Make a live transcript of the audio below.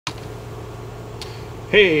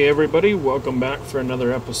Hey everybody, welcome back for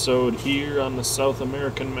another episode here on the South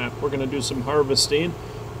American map. We're going to do some harvesting,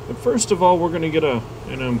 but first of all we're going to get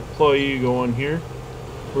an employee going here.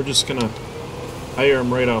 We're just going to hire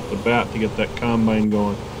him right off the bat to get that combine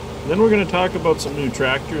going. And then we're going to talk about some new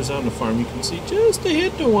tractors on the farm. You can see just a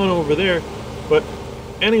hint of one over there. But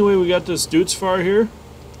anyway, we got this Deutz-Fahr here.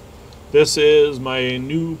 This is my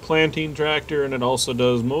new planting tractor, and it also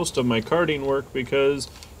does most of my carting work because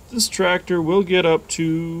this tractor will get up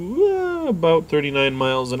to about 39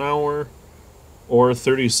 miles an hour or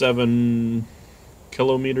 37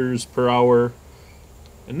 kilometers per hour.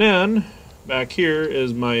 And then back here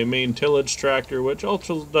is my main tillage tractor, which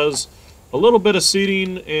also does a little bit of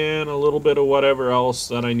seeding and a little bit of whatever else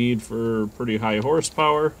that I need for pretty high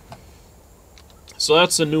horsepower. So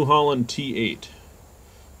that's the new Holland T8.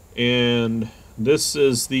 And this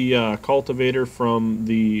is the cultivator from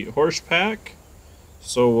the horse pack.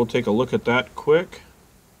 So we'll take a look at that quick.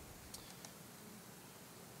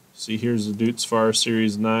 See, here's the Deutz-Fahr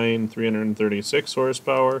Series 9, 336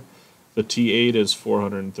 horsepower. The T8 is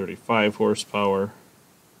 435 horsepower.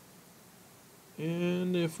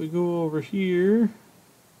 And if we go over here,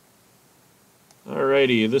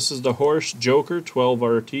 alrighty, this is the Horse Joker 12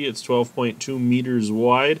 RT. It's 12.2 meters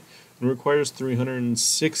wide and requires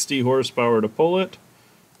 360 horsepower to pull it.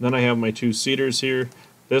 Then I have my two seeders here.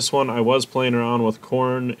 This one I was playing around with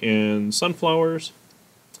corn and sunflowers,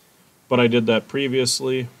 but I did that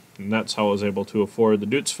previously, and that's how I was able to afford the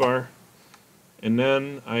Deutz-Fahr. And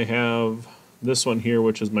then I have this one here,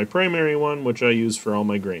 which is my primary one, which I use for all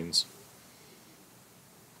my grains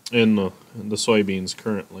and the soybeans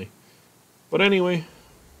currently. But anyway,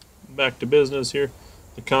 back to business here.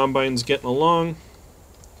 The combine's getting along.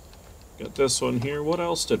 Got this one here. What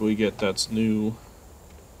else did we get that's new?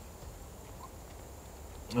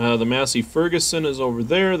 The Massey Ferguson is over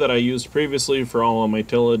there that I used previously for all of my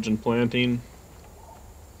tillage and planting.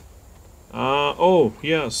 Oh,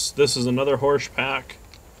 yes, this is another horse pack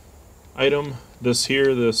item. This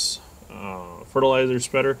here, this fertilizer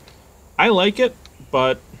spreader. I like it,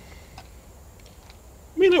 but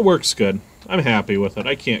I mean, it works good. I'm happy with it.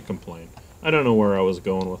 I can't complain. I don't know where I was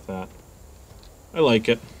going with that. I like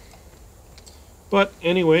it. But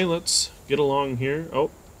anyway, let's get along here.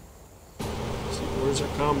 Oh. Where's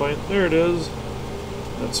our combine? There it is.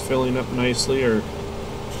 That's filling up nicely. Our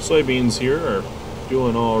soybeans here are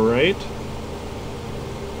doing all right.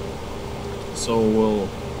 So we'll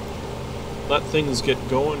let things get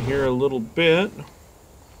going here a little bit.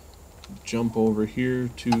 Jump over here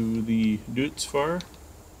to the Deutz-Fahr.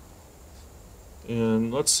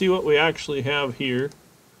 And let's see what we actually have here.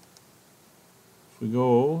 If we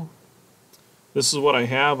go... This is what I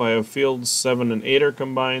have. I have fields 7 and 8 are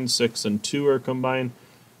combined, 6 and 2 are combined.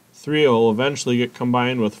 3 will eventually get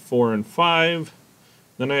combined with 4 and 5.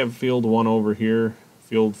 Then I have field 1 over here.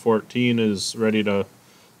 Field 14 is ready to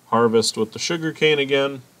harvest with the sugar cane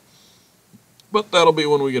again. But that'll be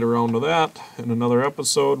when we get around to that in another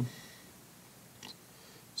episode.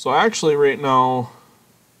 So actually right now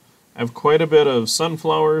I have quite a bit of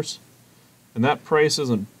sunflowers, and that price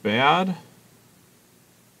isn't bad.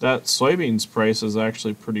 That soybeans price is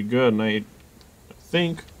actually pretty good, and I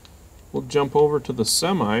think we'll jump over to the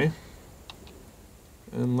semi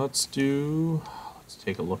and let's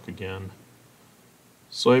take a look again.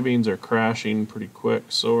 Soybeans are crashing pretty quick,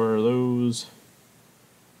 so are those.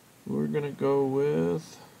 We're gonna go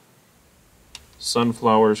with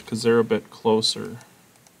sunflowers because they're a bit closer.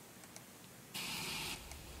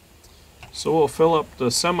 So we'll fill up the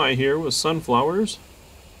semi here with sunflowers.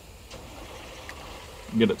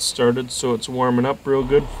 Get it started so it's warming up real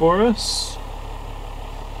good for us.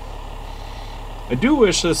 I do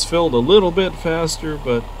wish this filled a little bit faster,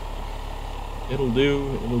 but it'll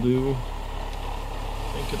do, it'll do.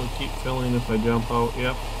 I think it'll keep filling if I jump out.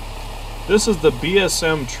 Yep. This is the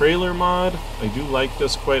BSM trailer mod. I do like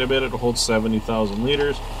this quite a bit. It holds 70,000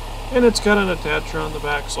 liters, and it's got an attacher on the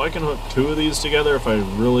back, so I can hook 2 of these together if I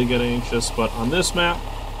really get anxious. But on this map,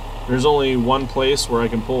 there's only one place where I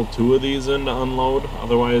can pull 2 of these in to unload.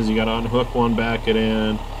 Otherwise, you gotta unhook one, back it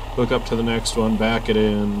in, hook up to the next one, back it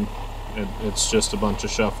in. It's just a bunch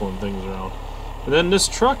of shuffling things around. And then this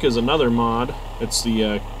truck is another mod. It's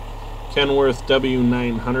the Kenworth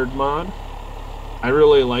W900 mod. I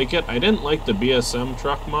really like it. I didn't like the BSM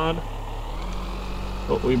truck mod,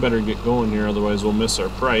 but we better get going here, otherwise we'll miss our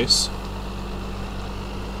price.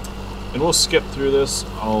 And we'll skip through this.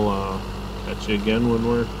 I'll catch you again when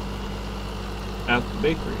we're at the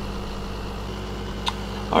bakery.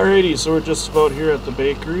 Alrighty, so we're just about here at the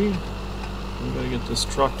bakery. We gotta get this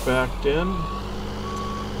truck backed in.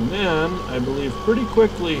 And then, I believe pretty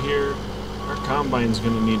quickly here, our combine's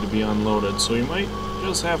going to need to be unloaded, so we might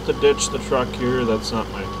just have to ditch the truck here. That's not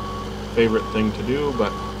my favorite thing to do,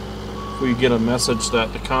 but if we get a message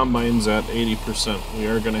that the combine's at 80%, we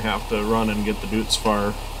are going to have to run and get the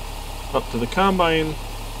Deutz-Fahr up to the combine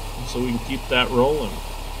so we can keep that rolling.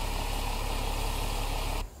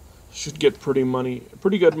 Should get pretty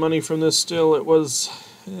good money from this still. It was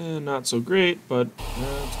not so great, but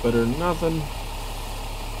it's better than nothing.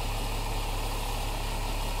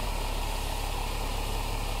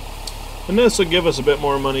 And this will give us a bit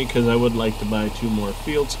more money because I would like to buy 2 more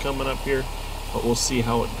fields coming up here, but we'll see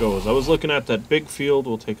how it goes. I was looking at that big field.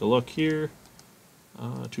 We'll take a look here.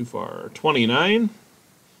 Too far, 29,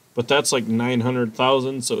 but that's like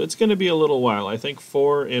 900,000, so it's going to be a little while. I think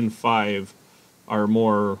 4 and 5 are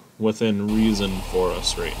more within reason for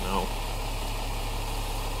us right now.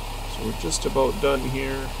 So we're just about done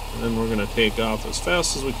here, and then we're going to take off as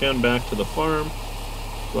fast as we can back to the farm.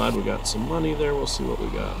 Glad we got some money there. We'll see what we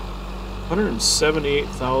got.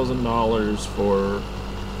 $178,000 for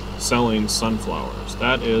selling sunflowers.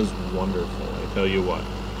 That is wonderful, I tell you what.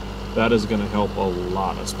 That is going to help a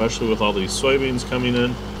lot, especially with all these soybeans coming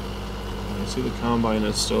in. And I see the combine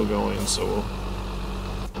is still going, so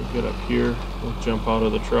we'll get up here. We'll jump out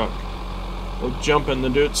of the truck. We'll jump in the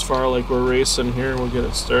Deutz-Fahr like we're racing here. We'll get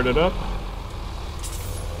it started up.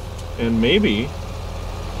 And maybe,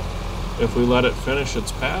 if we let it finish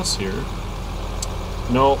its pass here...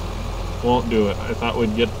 No. Won't do it. I thought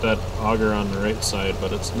we'd get that auger on the right side,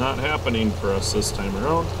 but it's not happening for us this time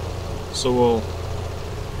around. So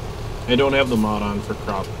I don't have the mod on for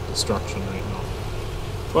crop destruction right now.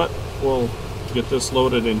 But we'll get this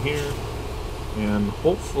loaded in here, and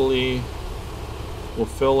hopefully we'll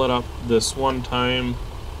fill it up this one time.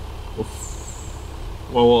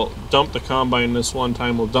 We'll dump the combine this one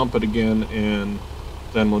time, we'll dump it again, and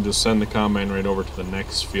then we'll just send the combine right over to the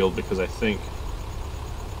next field, because I think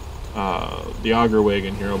the auger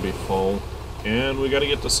wagon here will be full, and we got to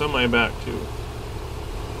get the semi back too.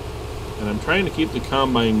 And I'm trying to keep the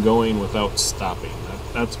combine going without stopping.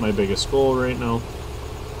 That's my biggest goal right now.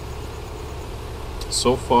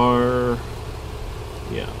 So far,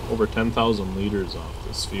 yeah, over 10,000 liters off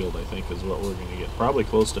this field, I think, is what we're going to get. Probably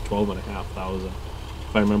close to 12,500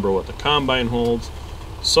 if I remember what the combine holds.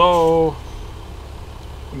 So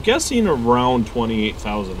I'm guessing around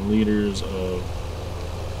 28,000 liters of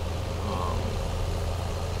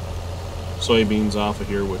soybeans off of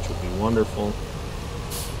here, which would be wonderful,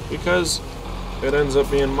 because it ends up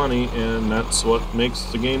being money, and that's what makes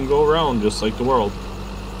the game go around, just like the world.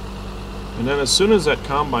 And then as soon as that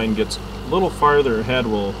combine gets a little farther ahead,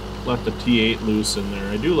 we'll let the T8 loose in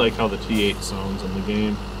there. I do like how the T8 sounds in the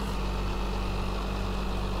game.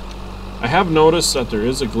 I have noticed that there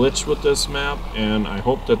is a glitch with this map, and I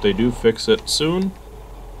hope that they do fix it soon,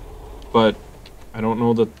 but I don't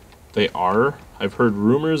know that they are. I've heard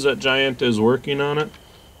rumors that Giant is working on it,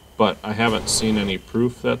 but I haven't seen any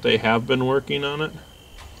proof that they have been working on it,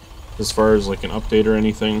 as far as like an update or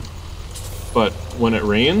anything. But when it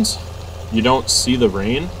rains, you don't see the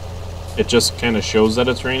rain. It just kind of shows that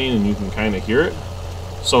it's raining, and you can kind of hear it.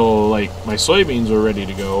 So like my soybeans were ready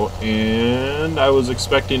to go, and I was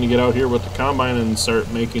expecting to get out here with the combine and start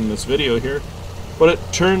making this video here, but it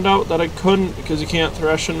turned out that I couldn't, because you can't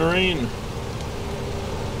thresh in the rain.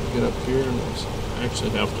 Get up here, and we'll actually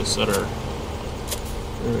have to set our...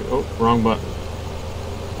 Oh, wrong button.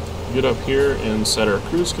 Get up here and set our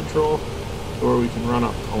cruise control, or we can run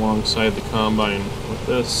up alongside the combine with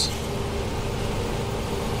this.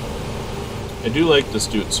 I do like this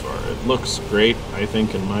Deutz-Fahr. It looks great, I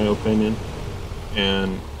think, in my opinion.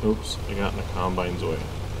 And, oops, I got in the combine's way.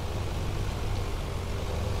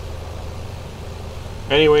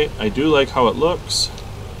 Anyway, I do like how it looks.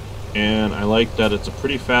 And I like that it's a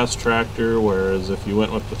pretty fast tractor, whereas if you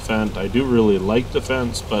went with the Fendt, I do really like the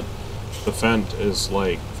Fendt, but the Fendt is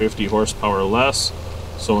like 50 horsepower less,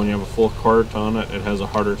 so when you have a full cart on it, it has a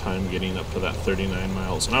harder time getting up to that 39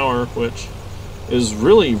 miles an hour, which is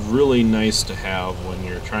really, really nice to have when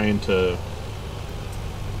you're trying to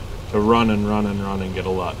run and get a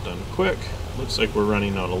lot done quick. Looks like we're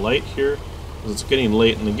running out of light here, because it's getting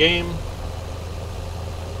late in the game.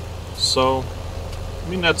 So I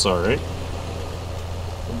mean, that's alright.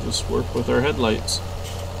 We'll just work with our headlights.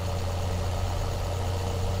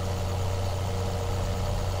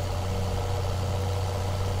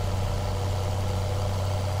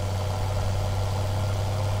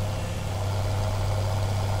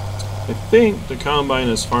 I think the combine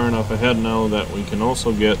is far enough ahead now that we can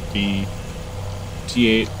also get the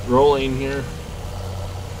T8 rolling here.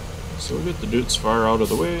 So we'll get the Deutz-Fahr out of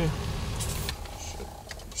the way.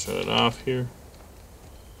 Shut it off here.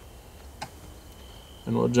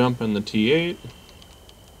 And we'll jump in the T8.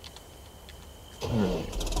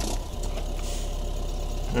 Alright.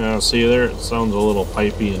 Now see there, it sounds a little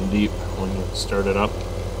pipey and deep when you start it up.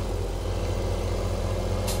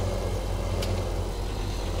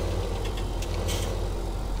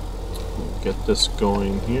 We'll get this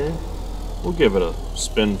going here. We'll give it a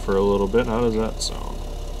spin for a little bit. How does that sound?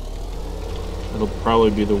 It'll probably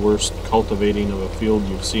be the worst cultivating of a field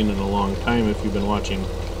you've seen in a long time if you've been watching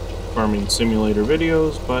farming simulator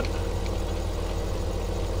videos, but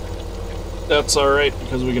that's alright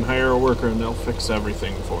because we can hire a worker and they'll fix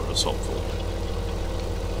everything for us, hopefully.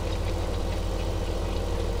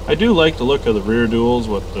 I do like the look of the rear duals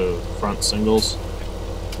with the front singles.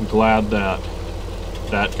 I'm glad that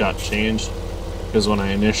that got changed, because when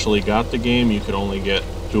I initially got the game you could only get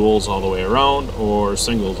duals all the way around or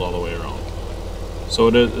singles all the way around. So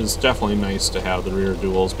it is definitely nice to have the rear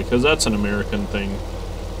duals, because that's an American thing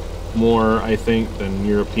more, I think, than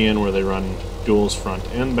European, where they run duals front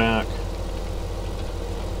and back.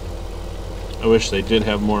 I wish they did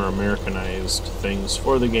have more Americanized things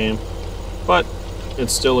for the game, but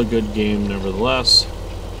it's still a good game nevertheless.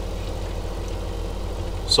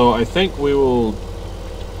 So I think we will,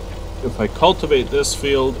 if I cultivate this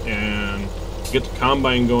field and get the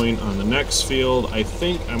combine going on the next field, I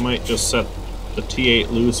think I might just set the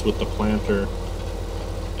T8 loose with the planter,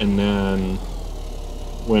 and then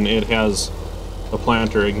when it has the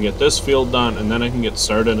planter I can get this field done, and then I can get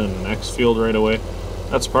started in the next field right away.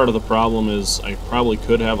 That's part of the problem, is I probably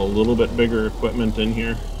could have a little bit bigger equipment in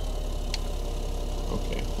here.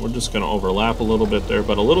 Okay, we're just going to overlap a little bit there,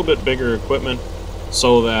 but a little bit bigger equipment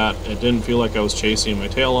so that it didn't feel like I was chasing my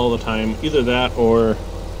tail all the time. Either that or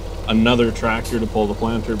another tractor to pull the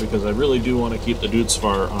planter, because I really do want to keep the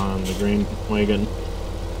Deutz-Fahr on the grain wagon.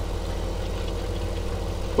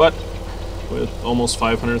 But with almost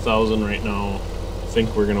 500,000 right now, I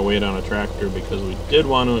think we're going to wait on a tractor, because we did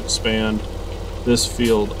want to expand this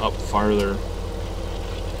field up farther.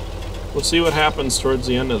 We'll see what happens towards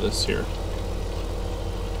the end of this here.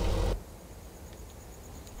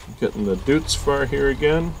 Getting the Deutz-Fahr here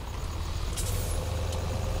again,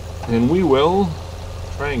 and we will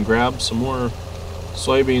try and grab some more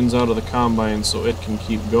soybeans out of the combine so it can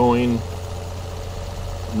keep going,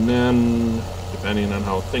 and then depending on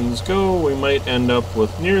how things go we might end up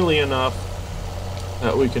with nearly enough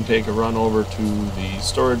that we can take a run over to the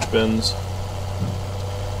storage bins.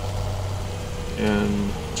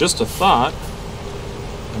 And just a thought,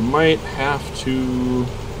 I might have to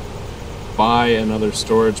buy another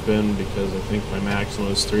storage bin, because I think my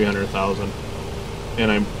maximum is 300,000,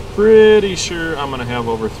 and I'm pretty sure I'm going to have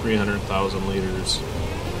over 300,000 liters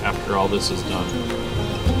after all this is done.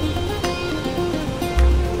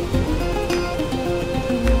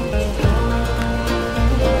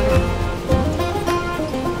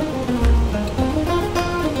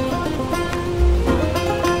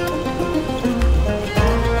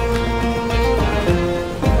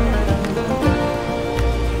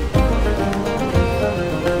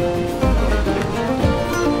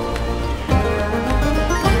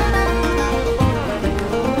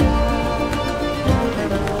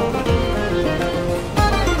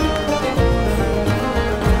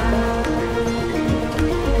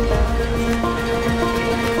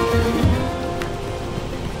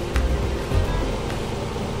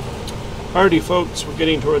 Alrighty folks, we're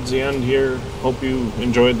getting towards the end here. Hope you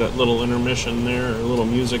enjoyed that little intermission there, or a little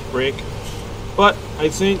music break. But I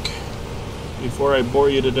think before I bore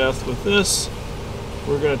you to death with this,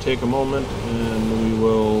 we're going to take a moment and we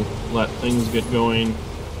will let things get going.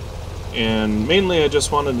 And mainly I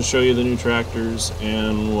just wanted to show you the new tractors,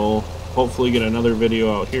 and we'll hopefully get another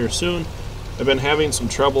video out here soon. I've been having some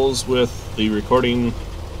troubles with the recording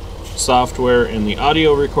software and the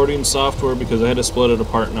audio recording software, because I had to split it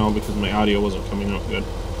apart now because my audio wasn't coming out good.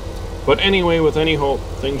 But anyway, with any hope,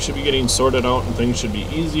 things should be getting sorted out and things should be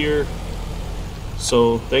easier.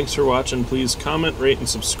 So thanks for watching. Please comment, rate, and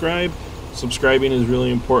subscribe. Subscribing is really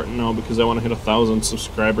important now, because I want to hit 1,000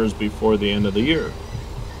 subscribers before the end of the year.